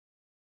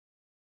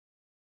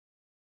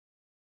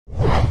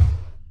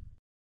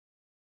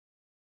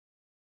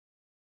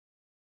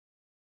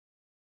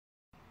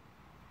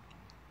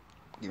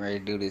Getting ready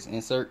to do this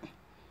insert.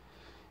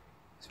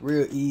 It's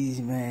real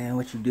easy, man.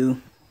 What you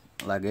do,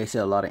 like they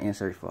sell a lot of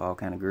inserts for all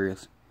kind of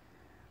grills.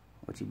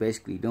 What you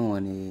basically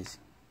doing is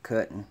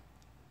cutting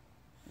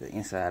the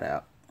inside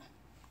out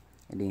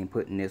and then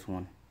putting this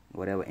one,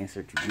 whatever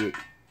insert you get,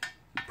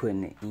 you're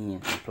putting it in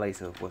place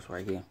of what's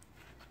right here.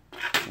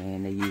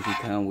 And they usually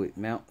come with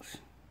mounts.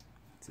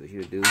 So what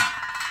you'll do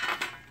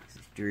is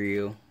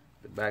drill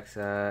the back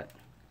side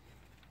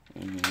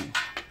and then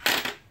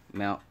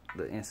mount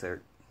the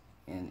insert.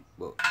 And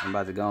well, I'm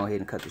about to go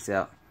ahead and cut this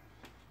out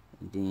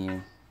and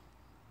then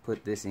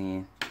put this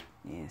in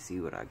and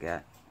see what I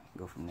got.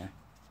 Go from there.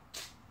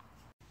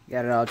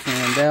 Got it all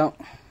trimmed out.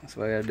 That's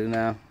what I gotta do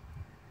now.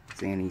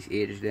 Sand these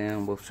edges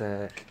down both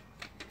sides.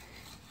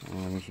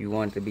 And if you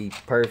want it to be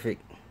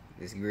perfect,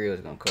 this grill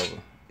is gonna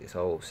cover this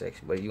whole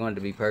section. But if you want it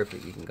to be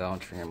perfect, you can go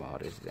and trim all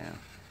this down.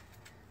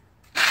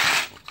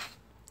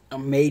 I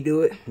may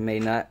do it, may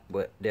not,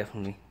 but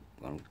definitely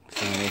gonna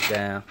sand this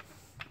down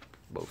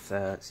both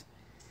sides.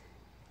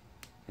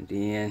 And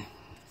then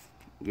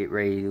get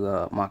ready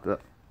to mock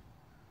up.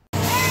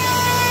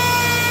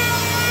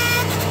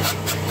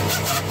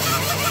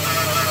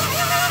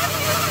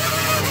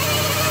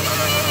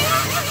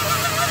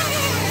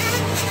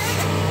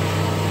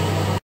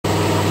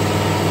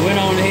 Went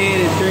on ahead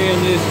and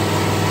trimmed this,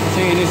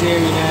 sand this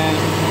area down.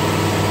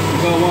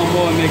 We go one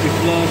more and make it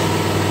flush.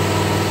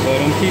 But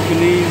I'm keeping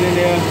these in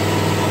there.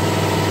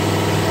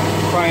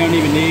 Probably don't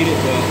even need it,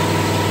 but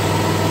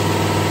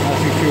not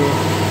too sure.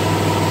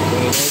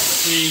 But let's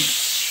see.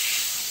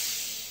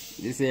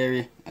 This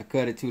area, I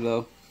cut it too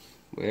low.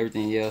 But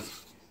everything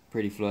else,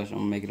 pretty flush. I'm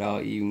gonna make it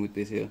all even with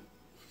this here.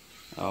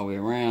 All the way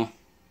around.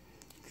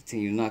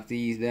 Continue to knock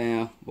these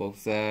down, both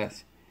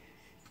sides.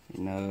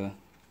 And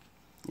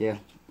yeah.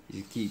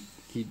 You keep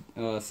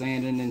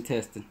sanding and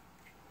testing.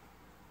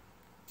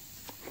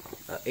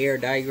 Air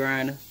die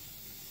grinder,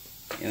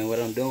 and what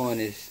I'm doing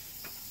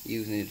is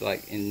using it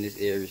like in this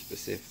area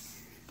specific.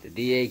 The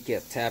DA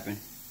kept tapping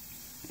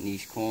in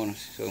these corners,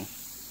 so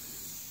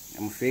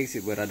I'm gonna fix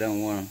it, but I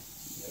don't want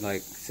to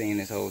like sand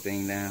this whole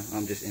thing down.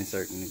 I'm just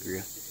inserting the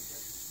grill,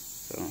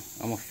 so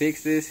I'm gonna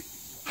fix this,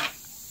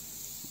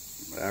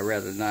 but I'd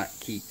rather not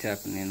keep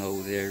tapping in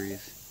those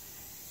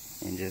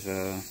areas and just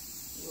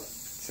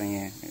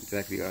sand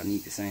exactly what I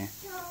need to sand.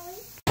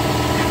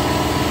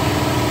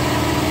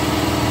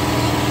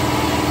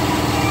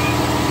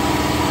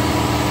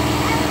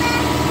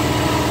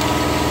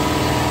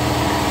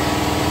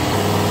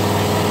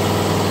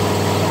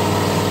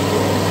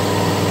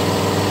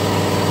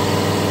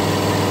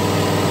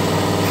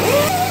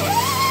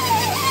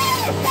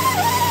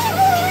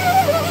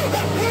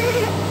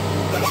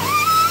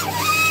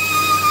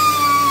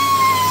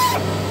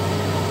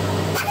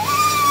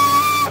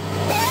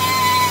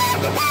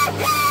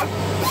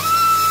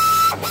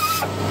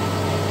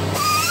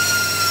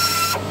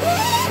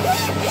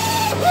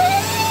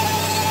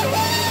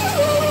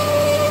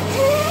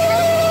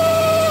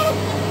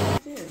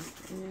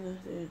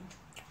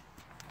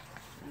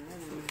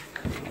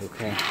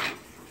 Okay,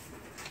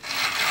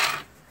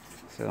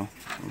 so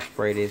I'm gonna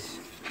spray this.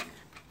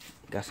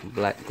 Got some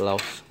black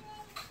gloss.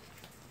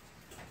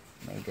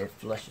 Make that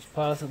flush as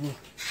possible.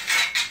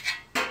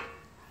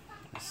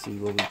 Let's see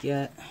what we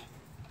got.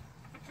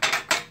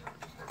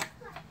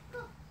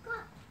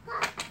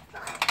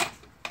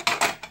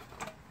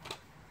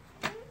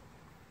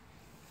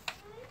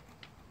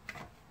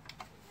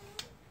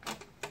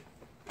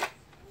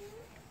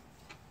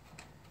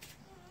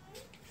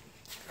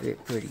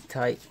 Fit pretty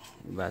tight.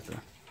 We're about to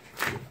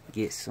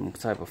get some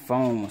type of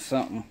foam or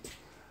something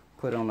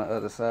put on the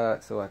other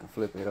side so I can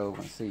flip it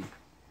over and see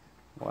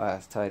why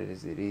it's tight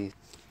as it is.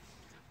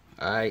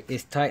 Alright,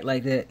 it's tight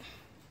like that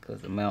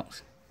because the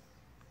mounts,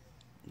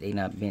 they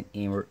not bent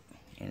inward,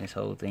 and this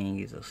whole thing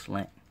is a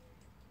slant,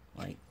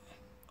 like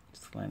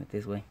slant it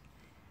this way,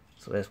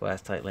 so that's why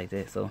it's tight like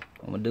that. So what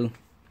I'm gonna do,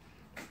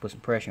 put some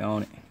pressure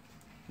on it,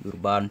 do the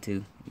bottom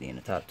two, then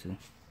the top two,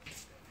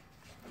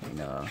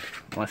 and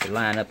once it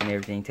line up and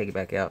everything, take it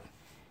back out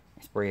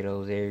and spray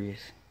those areas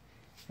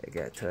that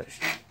got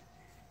touched.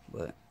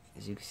 But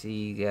as you can see,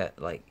 you got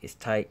like it's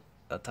tight,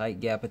 a tight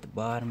gap at the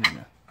bottom and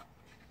a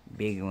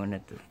bigger one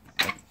at the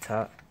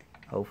top.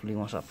 Hopefully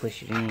once I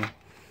push it in,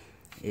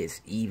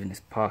 it's even as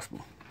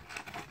possible.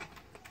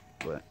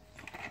 But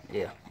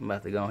yeah, I'm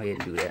about to go ahead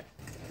and do that.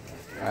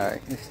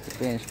 Alright, this is the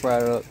finished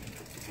product.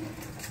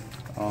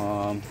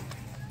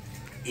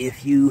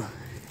 If you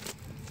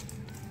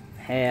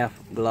have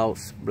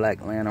gloss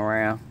black laying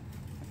around,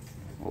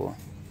 or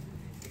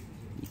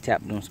you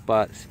tap them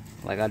spots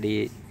like I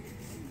did,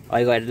 all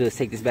you gotta do is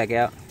take this back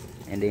out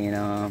and then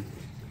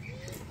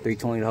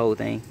 320 the whole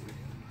thing.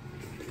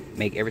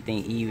 Make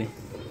everything even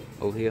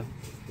over here,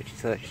 what you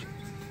touch.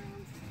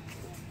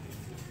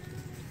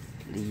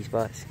 These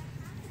spots.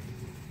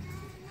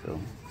 So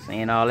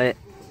sand all that,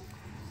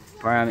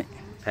 prime it,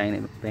 paint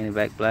it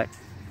back black.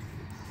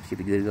 Should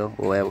be good to go.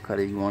 Or whatever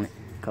color you want it,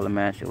 color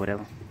match or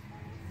whatever.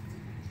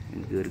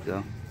 It's good to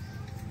go.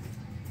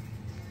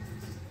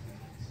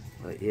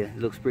 But yeah, it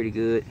looks pretty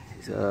good.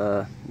 This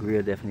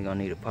grill definitely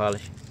gonna need a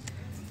polish.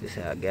 This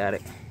is how I got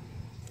it.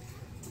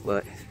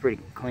 But it's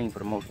pretty clean for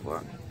the most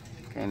part.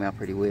 Came out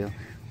pretty well.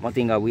 One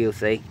thing I will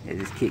say is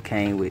this kit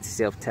came with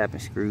self-tapping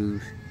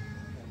screws.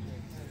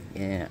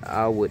 And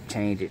I would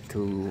change it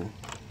to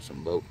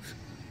some bolts.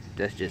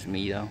 That's just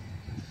me though.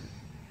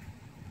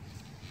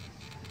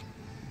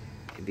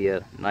 It'd be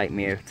a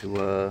nightmare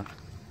to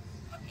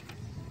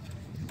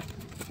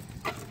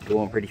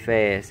going pretty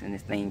fast and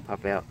this thing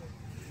pop out.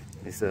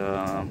 It's like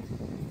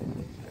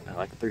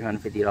a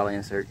 $350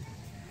 insert.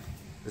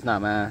 It's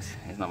not mine.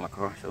 It's not my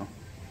car, so.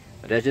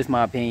 But that's just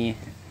my opinion.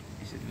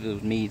 If it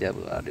was me, that's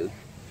what I do.